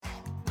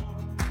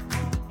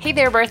Hey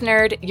there, Birth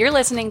Nerd. You're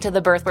listening to the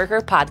Birth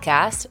Worker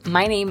Podcast.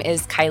 My name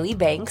is Kylie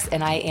Banks,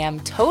 and I am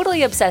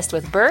totally obsessed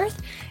with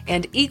birth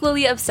and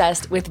equally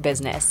obsessed with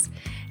business.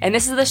 And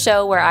this is the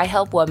show where I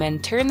help women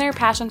turn their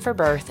passion for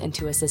birth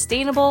into a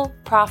sustainable,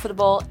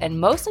 profitable,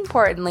 and most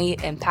importantly,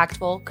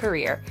 impactful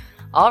career.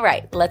 All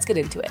right, let's get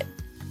into it.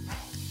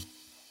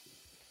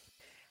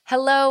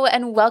 Hello,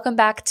 and welcome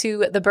back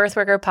to the Birth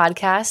Worker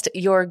Podcast,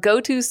 your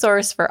go-to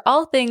source for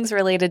all things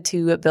related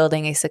to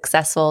building a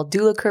successful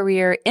doula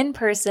career in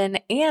person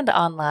and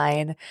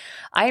online.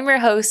 I'm your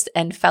host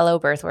and fellow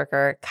birth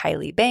worker,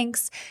 Kylie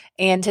Banks,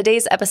 and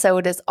today's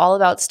episode is all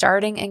about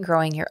starting and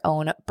growing your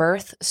own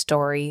birth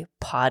story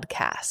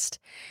podcast.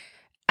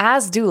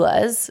 As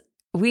doulas,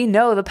 we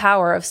know the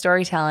power of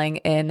storytelling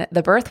in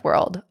the birth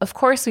world. Of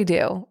course we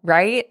do,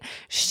 right?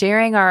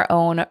 Sharing our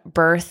own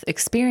birth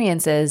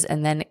experiences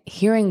and then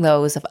hearing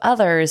those of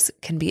others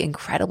can be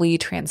incredibly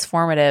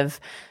transformative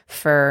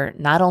for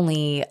not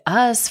only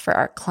us, for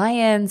our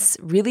clients,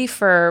 really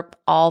for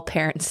all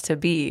parents to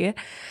be.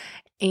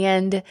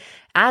 And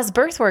as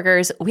birth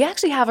workers, we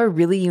actually have a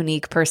really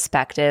unique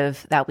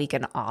perspective that we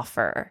can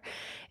offer.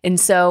 And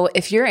so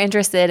if you're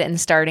interested in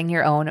starting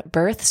your own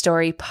birth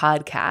story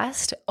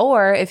podcast,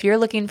 or if you're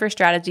looking for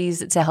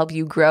strategies to help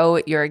you grow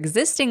your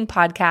existing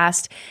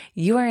podcast,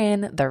 you are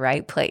in the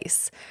right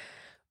place.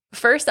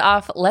 First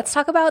off, let's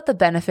talk about the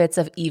benefits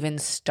of even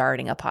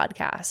starting a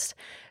podcast.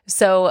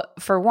 So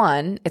for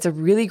one, it's a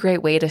really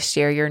great way to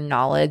share your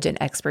knowledge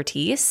and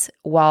expertise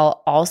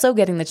while also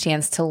getting the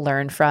chance to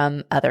learn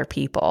from other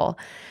people.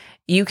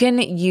 You can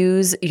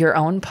use your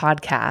own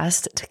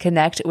podcast to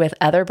connect with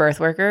other birth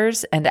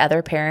workers and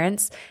other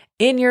parents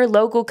in your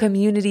local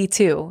community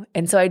too.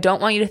 And so I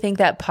don't want you to think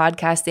that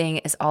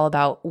podcasting is all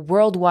about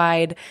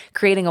worldwide,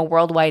 creating a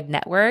worldwide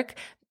network.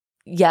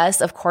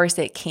 Yes, of course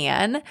it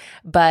can,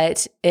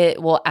 but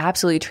it will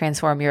absolutely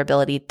transform your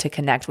ability to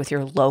connect with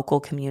your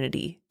local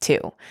community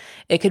too.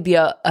 It could be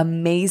an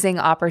amazing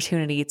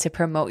opportunity to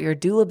promote your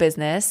doula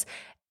business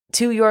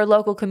to your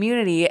local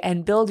community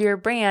and build your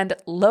brand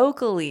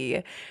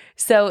locally.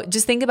 So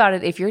just think about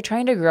it. If you're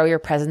trying to grow your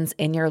presence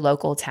in your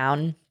local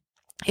town,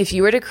 if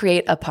you were to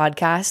create a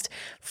podcast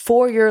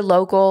for your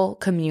local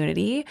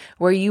community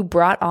where you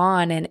brought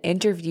on and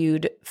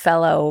interviewed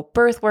fellow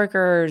birth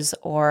workers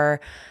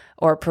or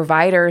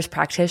providers,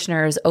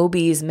 practitioners,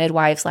 OBs,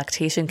 midwives,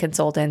 lactation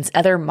consultants,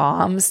 other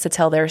moms to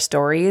tell their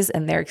stories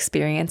and their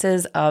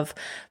experiences of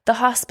the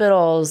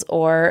hospitals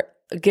or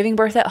giving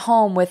birth at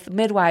home with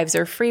midwives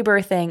or free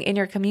birthing in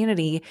your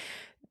community,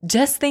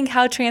 just think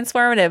how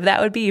transformative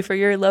that would be for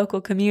your local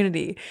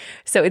community.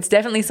 So it's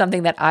definitely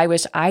something that I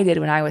wish I did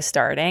when I was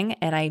starting,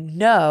 and I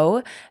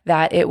know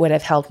that it would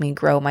have helped me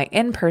grow my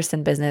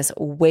in-person business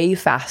way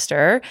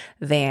faster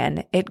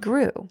than it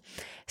grew.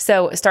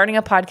 So starting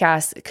a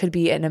podcast could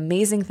be an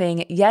amazing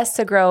thing, yes,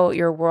 to grow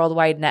your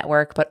worldwide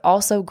network, but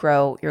also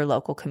grow your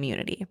local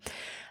community.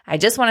 I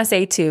just want to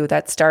say too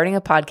that starting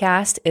a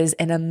podcast is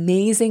an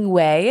amazing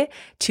way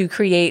to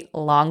create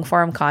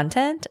long-form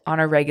content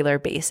on a regular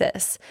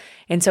basis.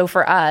 And so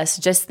for us,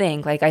 just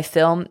think like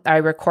I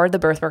record the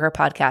Birth Worker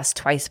podcast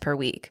twice per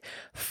week.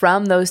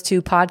 From those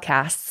two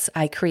podcasts,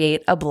 I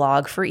create a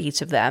blog for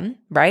each of them,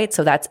 right?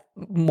 So that's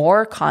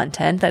more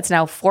content. That's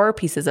now 4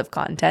 pieces of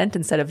content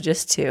instead of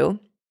just 2.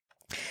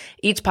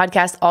 Each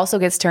podcast also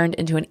gets turned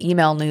into an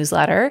email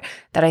newsletter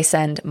that I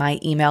send my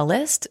email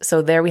list.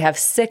 So there we have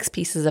 6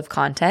 pieces of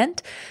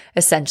content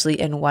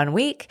essentially in 1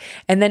 week.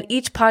 And then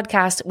each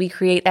podcast we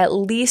create at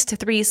least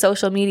 3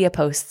 social media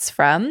posts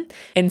from.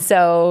 And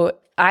so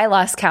I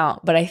lost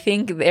count, but I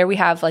think there we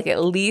have like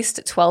at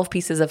least 12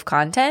 pieces of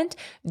content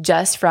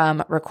just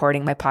from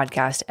recording my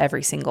podcast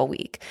every single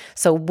week.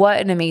 So what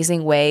an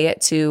amazing way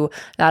to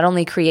not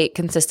only create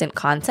consistent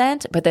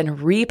content, but then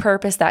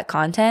repurpose that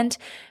content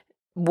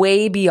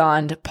way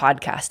beyond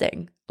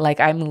podcasting. Like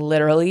I'm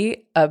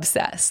literally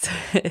obsessed.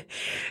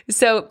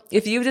 So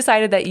if you've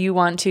decided that you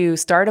want to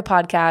start a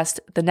podcast,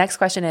 the next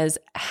question is,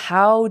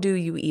 how do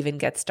you even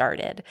get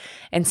started?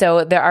 And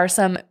so there are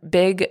some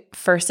big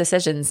first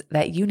decisions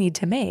that you need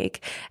to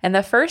make. And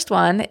the first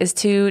one is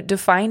to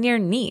define your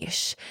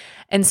niche.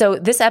 And so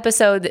this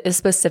episode is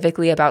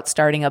specifically about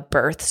starting a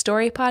birth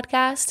story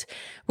podcast,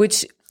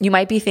 which you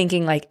might be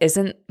thinking like,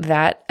 isn't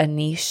that a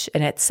niche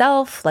in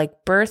itself?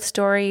 Like birth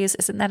stories,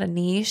 isn't that a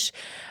niche?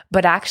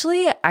 But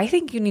actually, I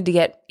think you need to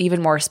get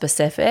even more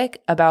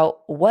specific about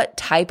what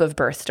type of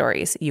birth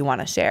stories you want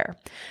to share.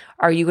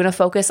 Are you going to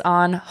focus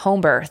on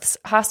home births,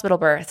 hospital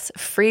births,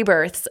 free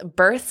births,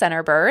 birth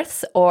center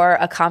births, or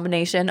a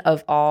combination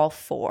of all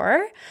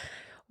 4?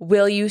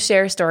 Will you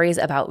share stories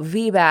about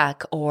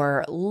VBAC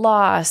or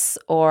loss,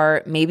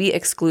 or maybe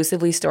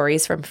exclusively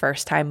stories from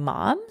first-time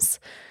moms?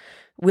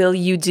 Will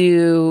you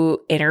do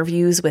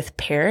interviews with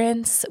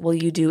parents? Will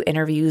you do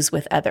interviews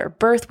with other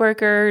birth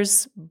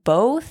workers?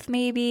 Both,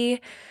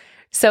 maybe?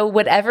 So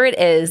whatever it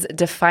is,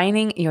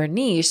 defining your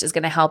niche is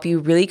going to help you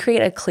really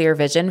create a clear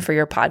vision for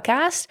your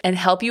podcast and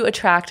help you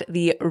attract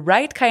the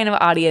right kind of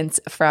audience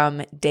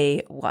from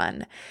day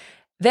one.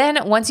 Then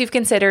once you've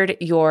considered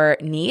your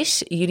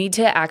niche, you need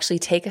to actually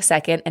take a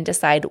second and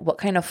decide what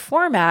kind of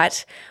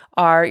format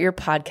are your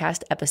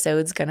podcast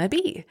episodes going to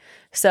be.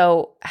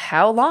 So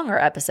how long are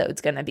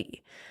episodes going to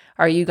be?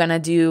 Are you going to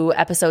do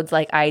episodes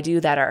like I do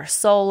that are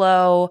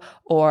solo,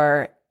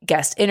 or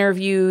guest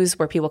interviews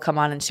where people come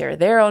on and share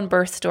their own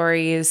birth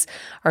stories?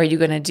 Are you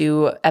going to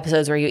do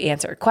episodes where you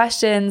answer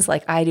questions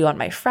like I do on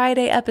my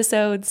Friday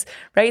episodes,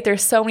 right?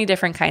 There's so many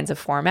different kinds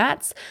of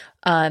formats.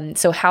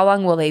 So how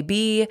long will they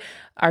be?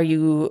 Are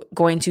you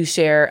going to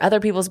share other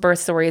people's birth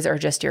stories or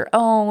just your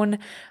own?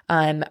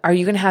 Are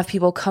you going to have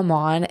people come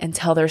on and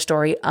tell their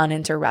story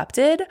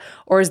uninterrupted?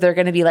 Or is there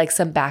going to be like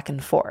some back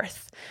and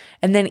forth?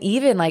 And then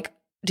even like,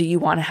 do you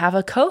want to have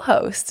a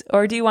co-host,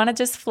 or do you want to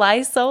just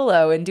fly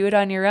solo and do it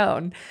on your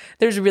own?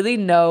 There's really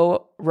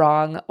no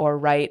wrong or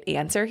right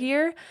answer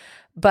here,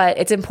 but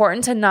it's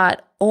important to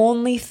not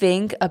only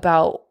think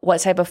about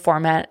what type of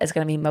format is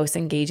going to be most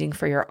engaging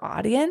for your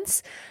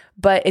audience,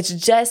 but it's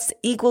just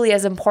equally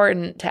as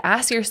important to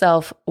ask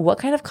yourself, what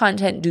kind of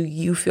content do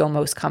you feel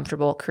most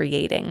comfortable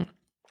creating?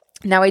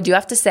 Now, I do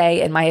have to say,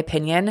 in my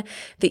opinion,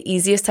 the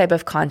easiest type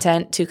of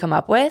content to come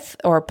up with,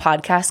 or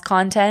podcast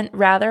content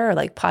rather, or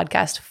like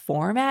podcast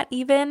format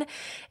even,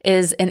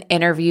 is an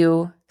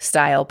interview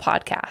style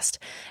podcast.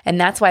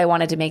 And that's why I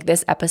wanted to make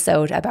this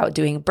episode about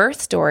doing birth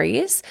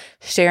stories,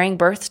 sharing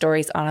birth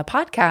stories on a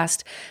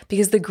podcast,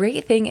 because the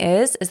great thing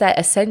is that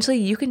essentially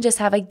you can just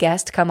have a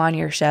guest come on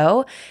your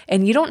show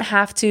and you don't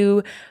have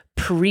to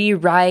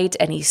pre-write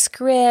any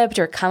script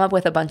or come up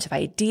with a bunch of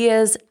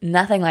ideas,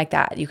 nothing like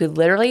that. You could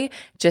literally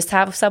just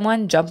have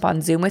someone jump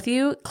on Zoom with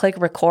you, click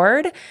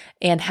record,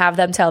 and have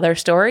them tell their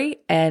story.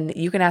 And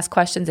you can ask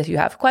questions if you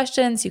have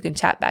questions. You can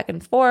chat back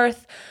and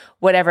forth,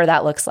 whatever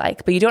that looks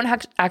like. But you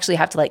don't actually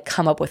have to like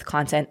come up with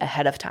content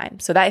ahead of time.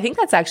 So I think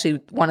that's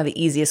actually one of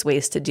the easiest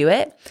ways to do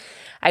it.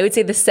 I would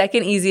say the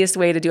second easiest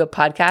way to do a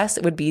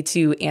podcast would be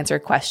to answer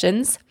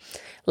questions,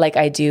 like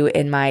I do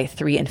in my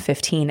 3 and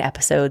 15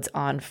 episodes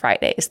on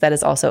Fridays. That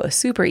is also a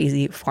super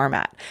easy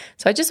format.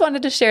 So I just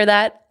wanted to share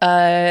that,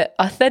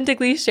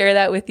 authentically share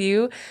that with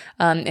you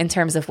in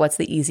terms of what's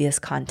the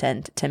easiest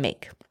content to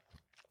make.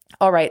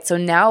 All right, so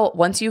now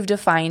once you've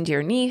defined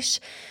your niche,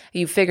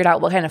 you've figured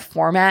out what kind of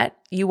format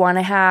you want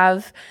to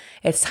have,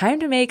 it's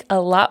time to make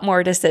a lot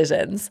more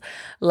decisions.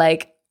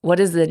 Like, what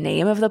is the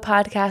name of the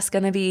podcast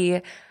going to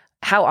be?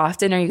 How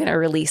often are you going to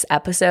release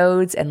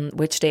episodes, and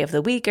which day of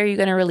the week are you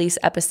going to release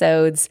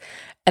episodes?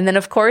 And then,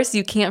 of course,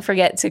 you can't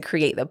forget to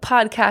create the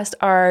podcast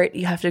art.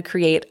 You have to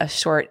create a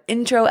short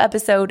intro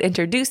episode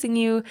introducing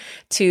you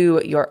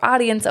to your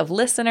audience of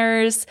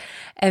listeners.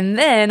 And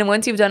then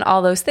once you've done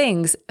all those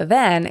things,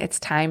 then it's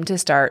time to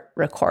start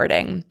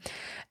recording.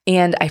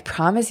 And I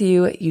promise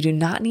you, you do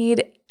not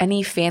need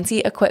any fancy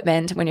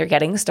equipment when you're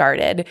getting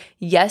started.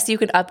 Yes, you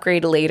can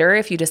upgrade later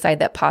if you decide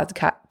that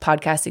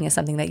podcasting is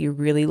something that you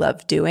really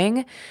love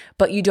doing,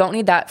 but you don't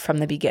need that from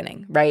the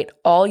beginning, right?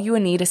 All you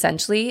need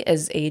essentially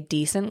is a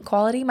decent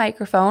quality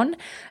microphone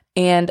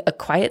and a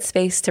quiet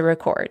space to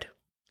record.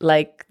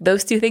 Like,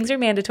 those two things are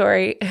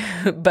mandatory,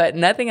 but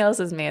nothing else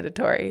is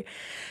mandatory.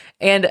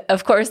 And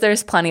of course,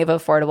 there's plenty of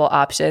affordable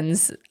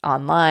options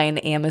online,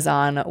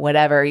 Amazon,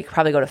 whatever. You could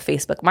probably go to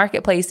Facebook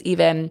Marketplace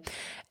even,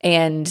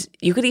 and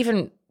you could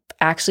even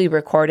actually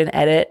record and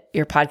edit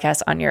your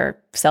podcast on your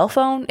cell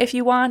phone if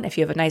you want, if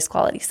you have a nice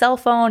quality cell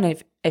phone,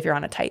 if you're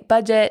on a tight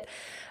budget.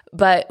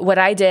 But what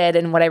I did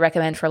and what I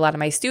recommend for a lot of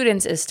my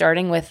students is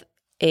starting with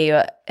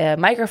a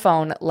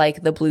microphone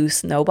like the Blue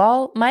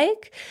Snowball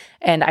mic,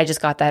 and I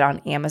just got that on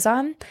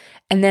Amazon.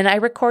 And then I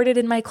recorded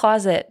in my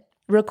closet.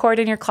 Record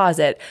in your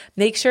closet.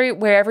 Make sure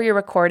wherever you're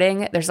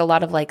recording, there's a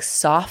lot of like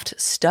soft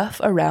stuff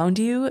around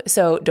you.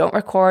 So don't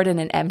record in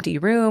an empty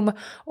room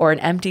or an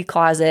empty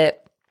closet.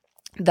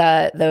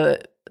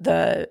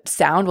 The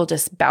sound will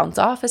just bounce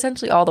off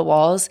essentially all the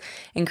walls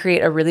and create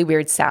a really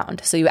weird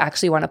sound. So you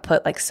actually want to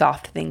put like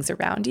soft things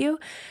around you.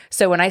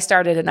 So when I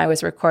started and I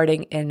was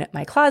recording in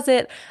my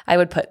closet, I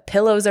would put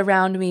pillows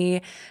around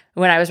me.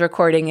 When I was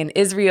recording in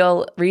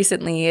Israel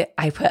recently,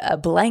 I put a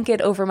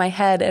blanket over my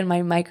head and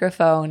my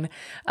microphone.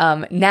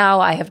 Now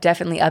I have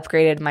definitely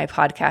upgraded my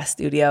podcast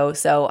studio.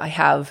 So I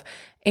have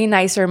a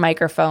nicer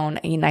microphone,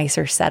 a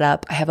nicer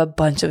setup. I have a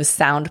bunch of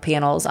sound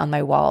panels on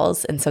my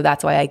walls. And so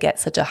that's why I get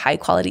such a high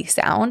quality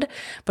sound,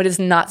 but it's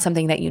not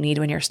something that you need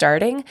when you're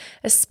starting,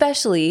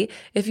 especially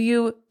if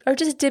you are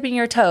just dipping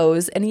your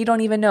toes and you don't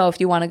even know if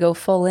you want to go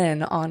full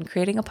in on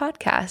creating a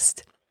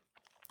podcast.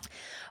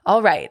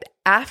 All right.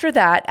 After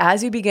that,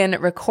 as you begin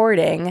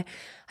recording,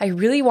 I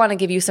really want to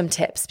give you some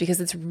tips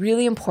because it's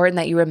really important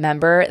that you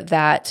remember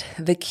that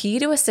the key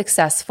to a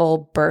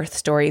successful birth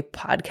story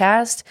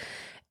podcast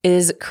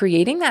is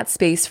creating that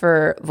space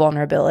for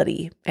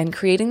vulnerability and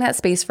creating that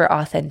space for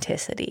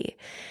authenticity.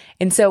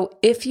 And so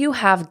if you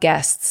have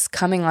guests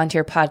coming onto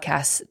your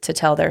podcast to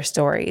tell their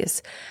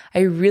stories, I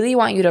really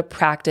want you to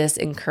practice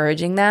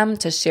encouraging them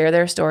to share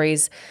their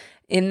stories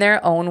in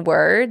their own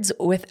words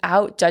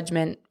without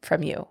judgment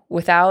from you,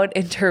 without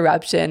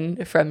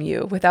interruption from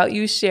you, without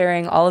you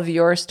sharing all of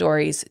your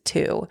stories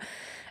too.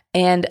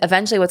 And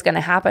eventually what's going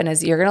to happen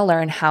is you're going to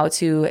learn how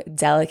to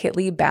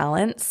delicately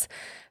balance,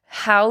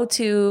 how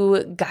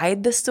to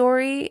guide the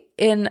story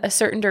in a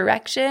certain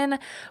direction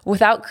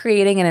without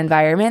creating an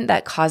environment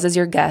that causes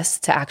your guests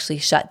to actually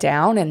shut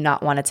down and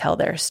not want to tell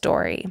their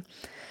story.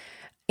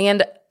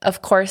 And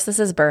of course, this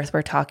is birth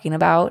we're talking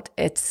about.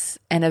 It's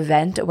an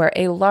event where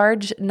a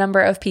large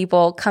number of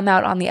people come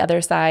out on the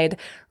other side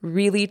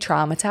really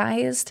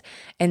traumatized.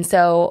 And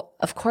so,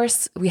 of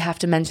course, we have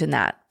to mention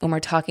that when we're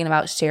talking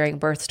about sharing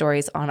birth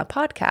stories on a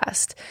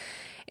podcast.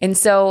 And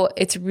so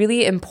it's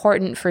really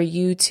important for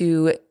you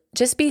to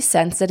just be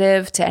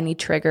sensitive to any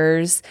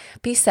triggers,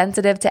 be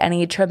sensitive to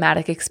any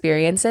traumatic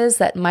experiences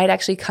that might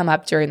actually come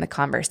up during the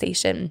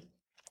conversation.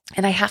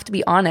 And I have to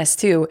be honest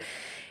too,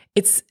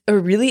 it's a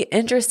really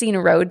interesting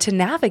road to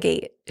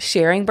navigate,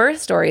 sharing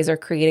birth stories or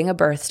creating a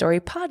birth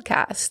story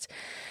podcast.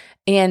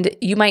 And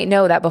you might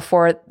know that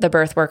before the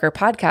Birth Worker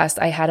podcast,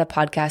 I had a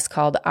podcast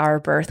called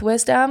Our Birth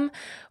Wisdom,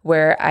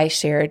 where I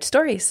shared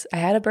stories. I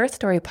had a birth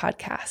story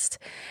podcast.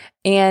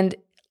 And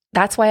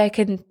that's why I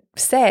can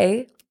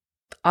say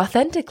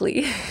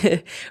authentically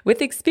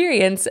with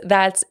experience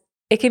that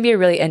it can be a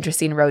really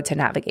interesting road to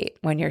navigate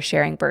when you're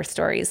sharing birth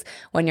stories,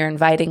 when you're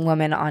inviting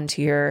women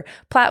onto your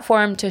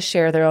platform to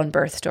share their own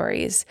birth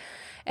stories.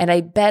 And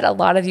I bet a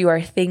lot of you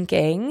are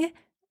thinking,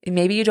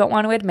 maybe you don't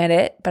want to admit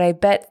it, but I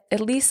bet at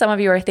least some of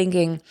you are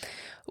thinking,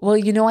 well,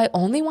 I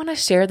only want to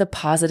share the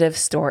positive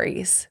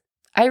stories.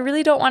 I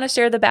really don't want to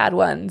share the bad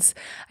ones.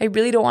 I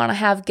really don't want to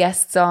have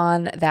guests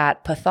on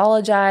that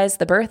pathologize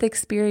the birth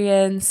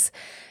experience.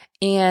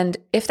 And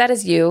if that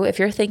is you, if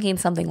you're thinking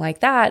something like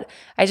that,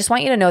 I just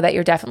want you to know that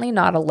you're definitely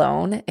not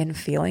alone in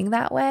feeling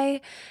that way.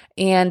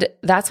 And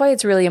that's why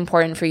it's really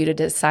important for you to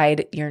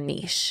decide your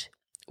niche.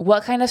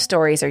 What kind of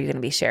stories are you going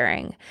to be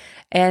sharing?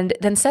 And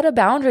then set a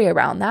boundary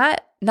around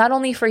that, not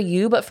only for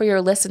you, but for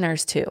your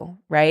listeners too,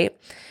 right?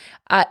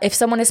 If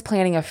someone is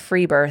planning a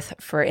free birth,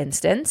 for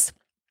instance,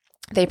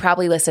 they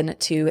probably listen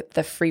to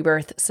the Free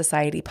Birth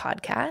Society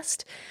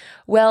podcast.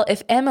 Well,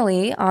 if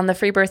Emily on the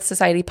Free Birth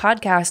Society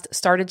podcast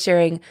started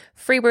sharing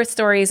free birth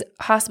stories,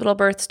 hospital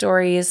birth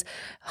stories,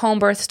 home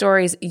birth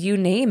stories, you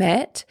name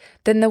it,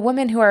 then the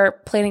women who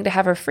are planning to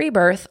have a free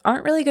birth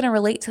aren't really going to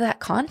relate to that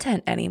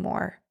content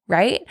anymore,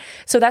 right?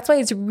 So that's why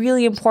it's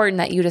really important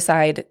that you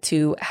decide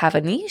to have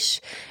a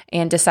niche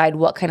and decide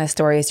what kind of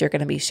stories you're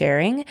going to be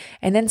sharing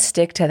and then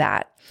stick to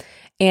that.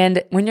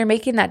 And when you're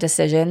making that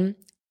decision,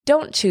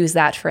 don't choose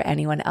that for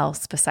anyone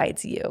else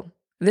besides you.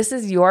 This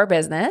is your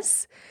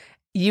business.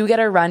 You get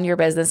to run your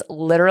business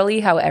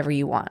literally however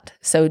you want.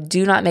 So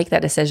do not make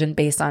that decision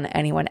based on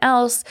anyone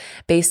else,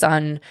 based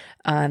on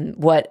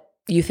what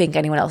you think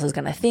anyone else is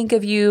going to think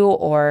of you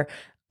or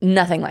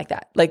nothing like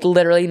that. Like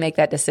literally make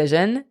that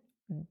decision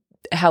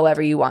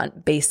however you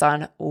want based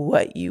on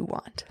what you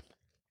want.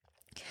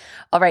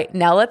 All right,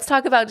 now let's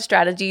talk about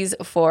strategies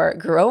for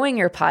growing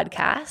your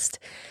podcast.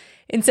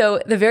 And so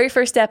the very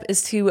first step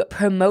is to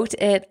promote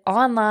it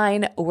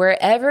online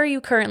wherever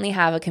you currently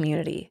have a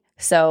community.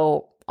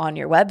 So on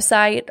your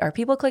website, are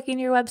people clicking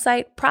your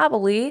website?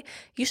 Probably.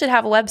 You should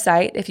have a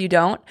website if you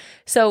don't.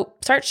 So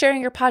start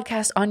sharing your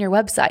podcast on your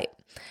website.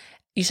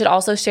 You should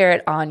also share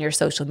it on your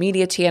social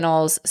media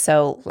channels.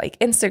 So like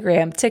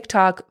Instagram,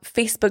 TikTok,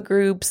 Facebook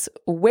groups,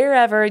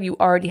 wherever you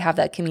already have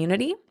that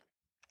community.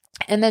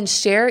 And then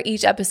share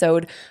each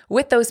episode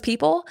with those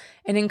people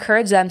and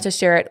encourage them to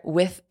share it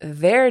with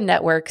their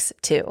networks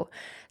too.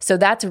 So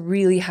that's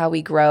really how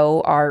we grow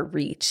our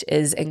reach,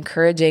 is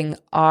encouraging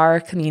our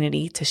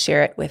community to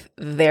share it with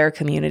their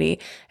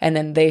community. And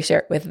then they share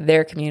it with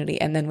their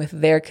community and then with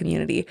their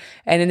community.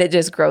 And then it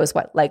just grows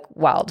like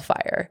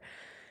wildfire.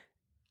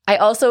 I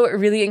also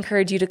really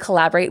encourage you to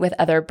collaborate with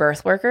other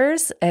birth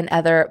workers and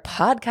other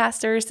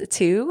podcasters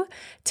too,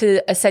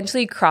 to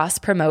essentially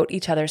cross-promote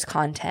each other's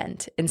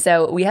content. And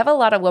so we have a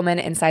lot of women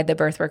inside the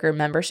Birth Worker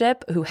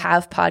membership who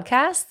have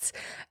podcasts,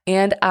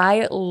 and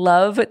I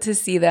love to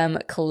see them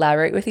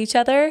collaborate with each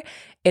other.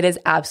 It is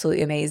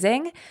absolutely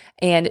amazing.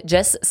 And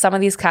just some of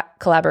these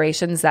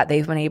collaborations that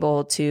they've been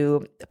able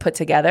to put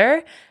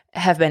together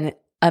have been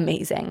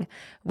amazing.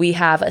 We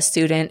have a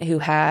student who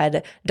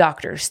had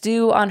Dr.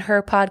 Stu on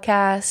her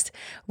podcast.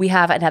 We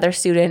have another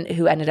student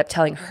who ended up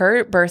telling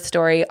her birth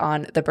story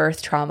on the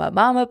Birth Trauma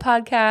Mama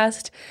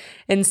podcast.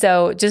 And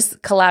so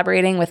just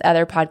collaborating with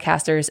other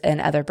podcasters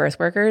and other birth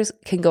workers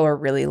can go a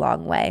really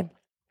long way.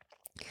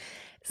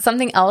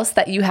 Something else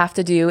that you have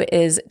to do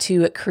is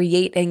to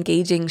create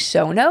engaging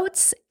show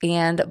notes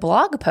and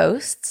blog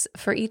posts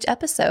for each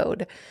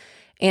episode.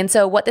 And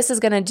so what this is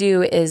going to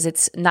do is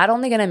it's not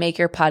only going to make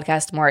your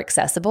podcast more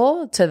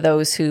accessible to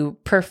those who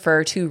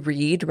prefer to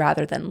read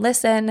rather than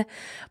listen,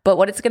 but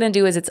what it's going to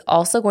do is it's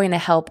also going to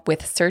help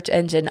with search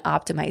engine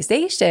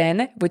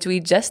optimization, which we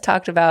just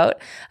talked about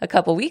a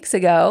couple weeks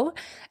ago.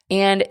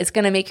 And it's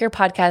going to make your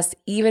podcast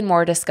even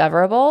more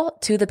discoverable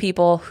to the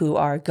people who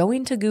are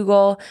going to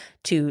Google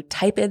to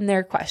type in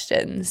their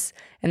questions.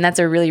 And that's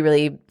a really,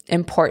 really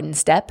important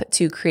step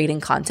to creating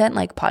content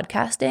like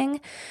podcasting,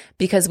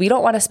 because we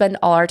don't want to spend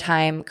all our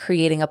time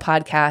creating a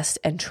podcast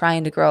and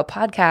trying to grow a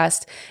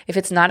podcast if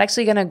it's not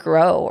actually going to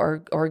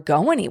grow or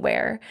go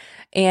anywhere.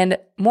 And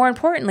more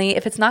importantly,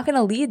 if it's not going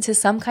to lead to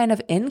some kind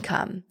of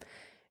income.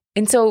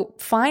 And so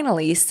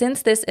finally,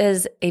 since this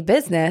is a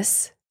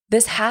business,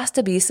 this has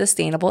to be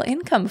sustainable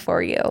income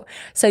for you.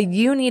 So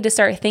you need to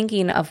start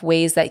thinking of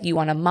ways that you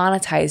want to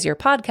monetize your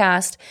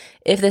podcast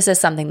if this is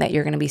something that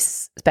you're going to be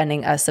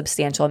spending a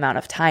substantial amount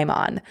of time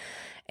on.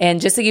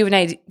 And just to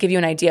give you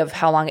an idea of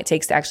how long it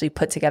takes to actually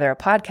put together a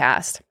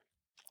podcast,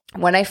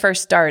 when I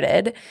first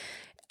started,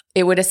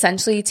 it would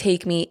essentially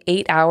take me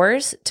 8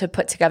 hours to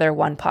put together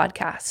one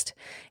podcast.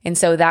 And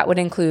so that would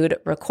include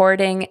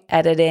recording,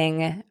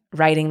 editing,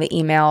 writing the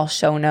email,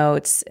 show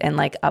notes, and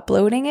like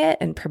uploading it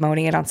and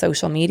promoting it on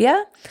social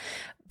media.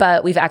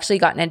 But we've actually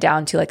gotten it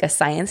down to like a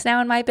science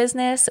now in my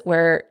business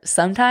where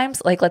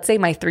sometimes, like let's say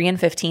my 3 and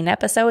 15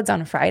 episodes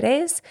on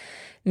Fridays,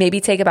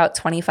 maybe take about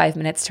 25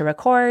 minutes to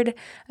record,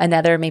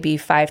 another maybe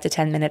 5 to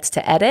 10 minutes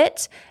to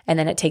edit, and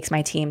then it takes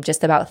my team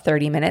just about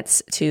 30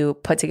 minutes to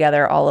put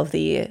together all of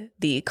the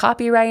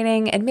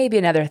copywriting and maybe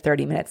another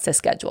 30 minutes to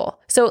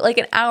schedule. So like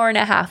an hour and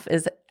a half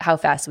is how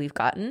fast we've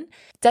gotten.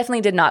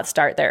 Definitely did not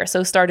start there.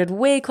 So started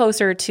way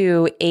closer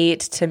to 8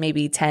 to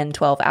maybe 10,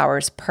 12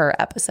 hours per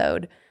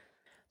episode.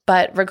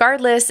 But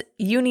regardless,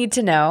 you need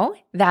to know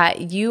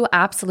that you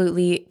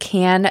absolutely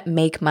can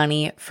make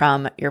money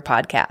from your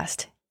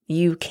podcast.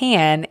 You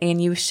can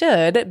and you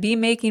should be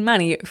making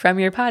money from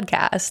your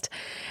podcast.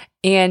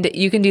 And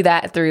you can do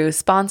that through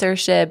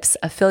sponsorships,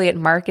 affiliate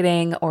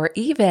marketing, or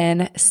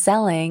even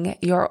selling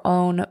your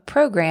own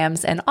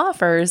programs and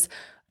offers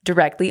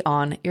directly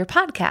on your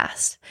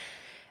podcast.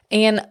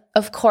 And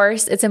of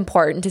course, it's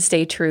important to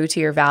stay true to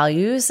your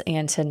values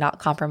and to not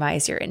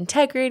compromise your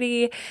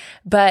integrity,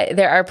 but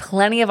there are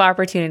plenty of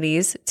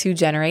opportunities to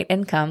generate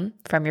income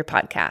from your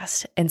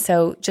podcast. And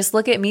so just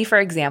look at me, for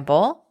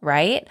example,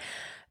 right?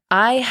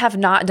 I have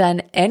not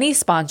done any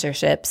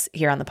sponsorships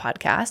here on the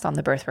podcast, on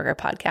the Birthworker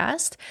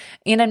podcast.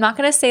 And I'm not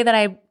going to say that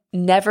I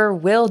never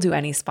will do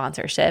any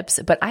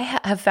sponsorships, but I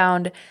have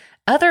found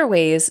other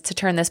ways to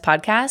turn this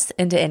podcast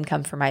into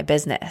income for my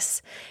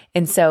business.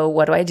 And so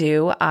what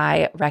do?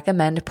 I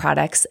recommend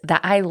products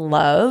that I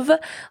love,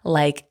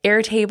 like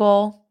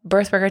Airtable,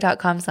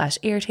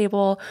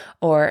 birthworker.com/Airtable,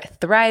 or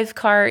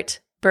ThriveCart,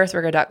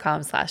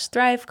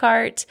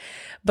 birthworker.com/ThriveCart.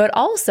 But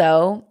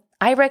also,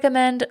 I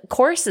recommend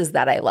courses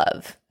that I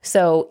love.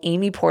 So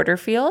Amy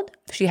Porterfield,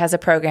 she has a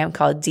program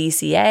called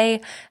DCA.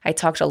 I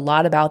talked a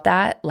lot about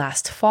that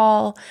last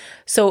fall.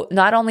 So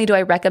not only do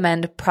I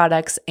recommend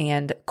products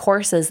and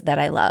courses that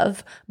I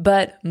love,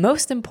 but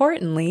most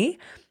importantly,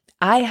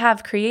 I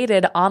have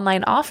created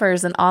online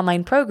offers and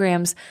online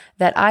programs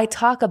that I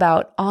talk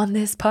about on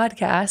this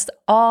podcast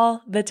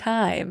all the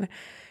time.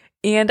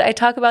 And I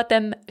talk about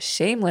them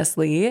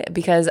shamelessly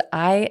because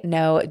I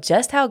know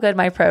just how good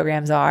my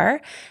programs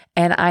are,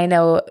 and I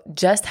know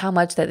just how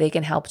much that they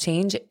can help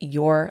change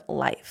your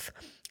life,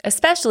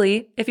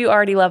 especially if you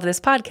already love this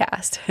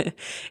podcast.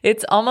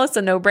 It's almost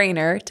a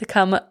no-brainer to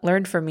come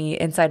learn from me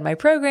inside my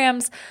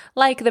programs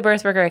like the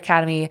Birthworker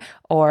Academy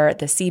or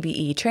the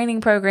CBE training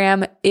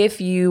program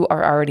if you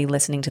are already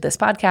listening to this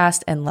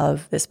podcast and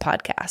love this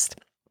podcast.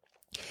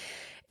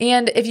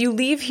 And if you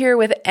leave here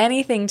with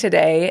anything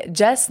today,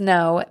 just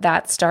know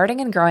that starting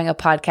and growing a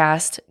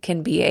podcast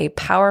can be a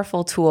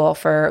powerful tool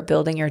for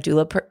building your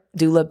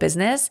doula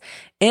business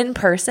in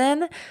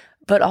person,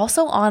 but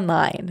also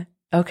online.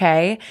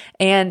 Okay.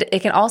 And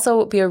it can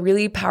also be a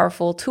really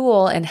powerful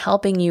tool in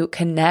helping you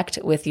connect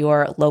with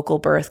your local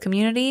birth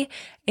community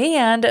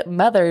and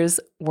mothers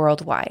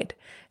worldwide.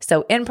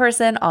 So in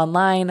person,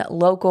 online,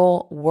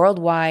 local,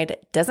 worldwide,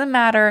 doesn't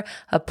matter.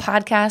 A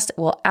podcast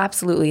will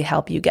absolutely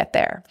help you get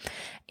there.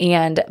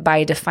 And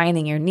by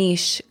defining your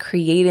niche,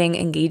 creating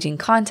engaging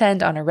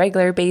content on a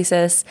regular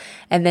basis,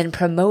 and then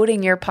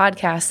promoting your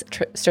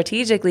podcast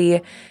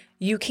strategically,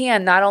 you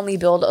can not only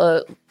build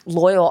a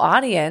loyal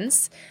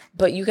audience,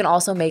 but you can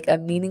also make a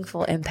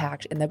meaningful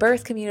impact in the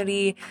birth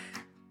community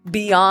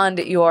beyond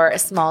your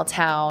small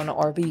town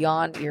or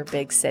beyond your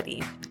big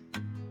city.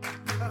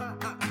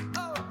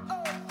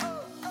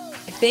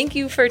 Thank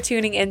you for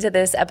tuning into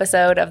this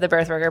episode of the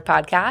Birthworker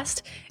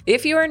podcast.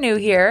 If you are new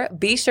here,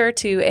 be sure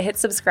to hit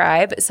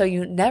subscribe so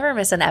you never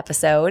miss an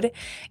episode.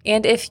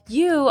 And if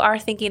you are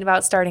thinking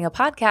about starting a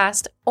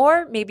podcast,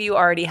 or maybe you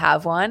already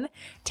have one,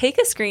 take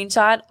a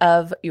screenshot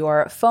of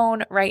your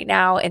phone right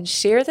now and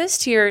share this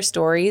to your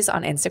stories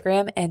on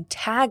Instagram and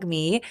tag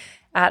me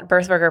at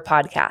Birthworker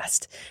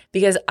Podcast,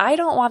 because I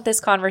don't want this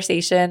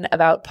conversation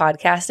about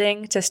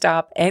podcasting to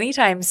stop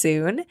anytime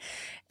soon.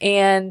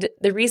 And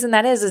the reason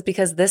that is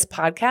because this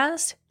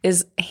podcast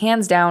is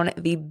hands down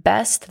the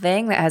best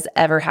thing that has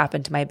ever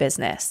happened to my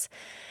business.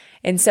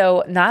 And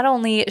so not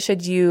only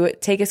should you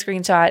take a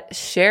screenshot,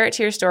 share it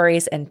to your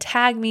stories, and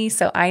tag me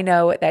so I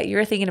know that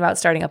you're thinking about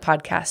starting a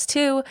podcast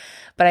too,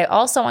 but I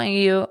also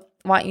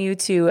want you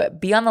to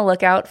be on the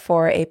lookout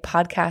for a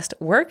podcast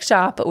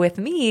workshop with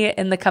me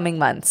in the coming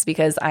months,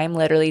 because I'm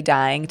literally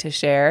dying to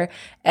share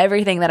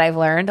everything that I've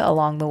learned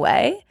along the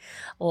way,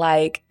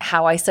 like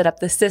how I set up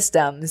the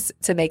systems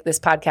to make this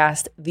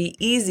podcast the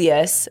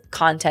easiest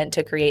content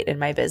to create in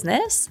my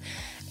business,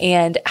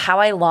 and how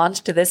I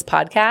launched this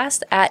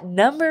podcast at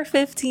number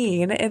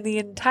 15 in the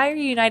entire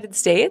United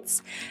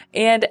States,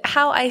 and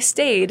how I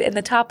stayed in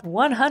the top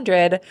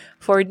 100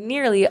 for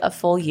nearly a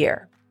full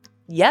year.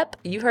 Yep,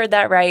 you heard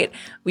that right.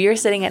 We are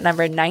sitting at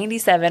number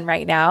 97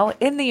 right now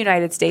in the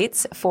United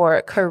States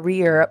for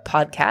career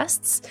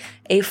podcasts,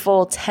 a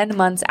full 10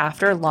 months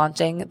after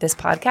launching this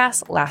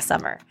podcast last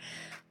summer.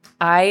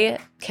 I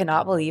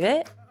cannot believe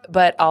it,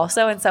 but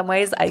also in some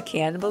ways I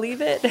can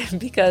believe it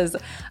because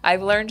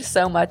I've learned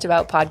so much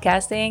about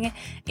podcasting,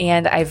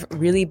 and I've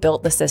really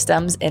built the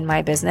systems in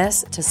my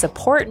business to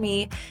support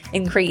me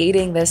in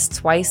creating this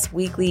twice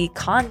weekly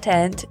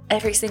content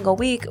every single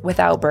week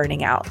without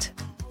burning out.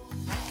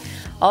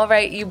 All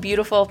right, you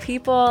beautiful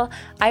people,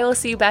 I will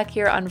see you back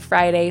here on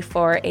Friday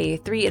for a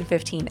 3 in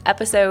 15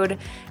 episode.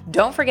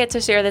 Don't forget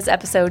to share this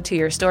episode to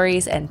your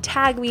stories and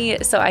tag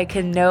me so I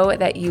can know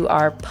that you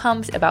are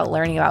pumped about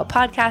learning about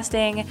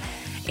podcasting.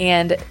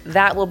 And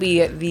that will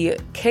be the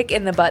kick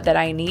in the butt that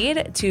I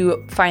need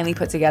to finally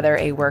put together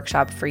a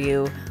workshop for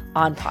you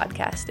on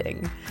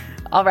podcasting.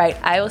 All right,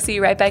 I will see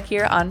you right back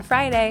here on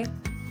Friday.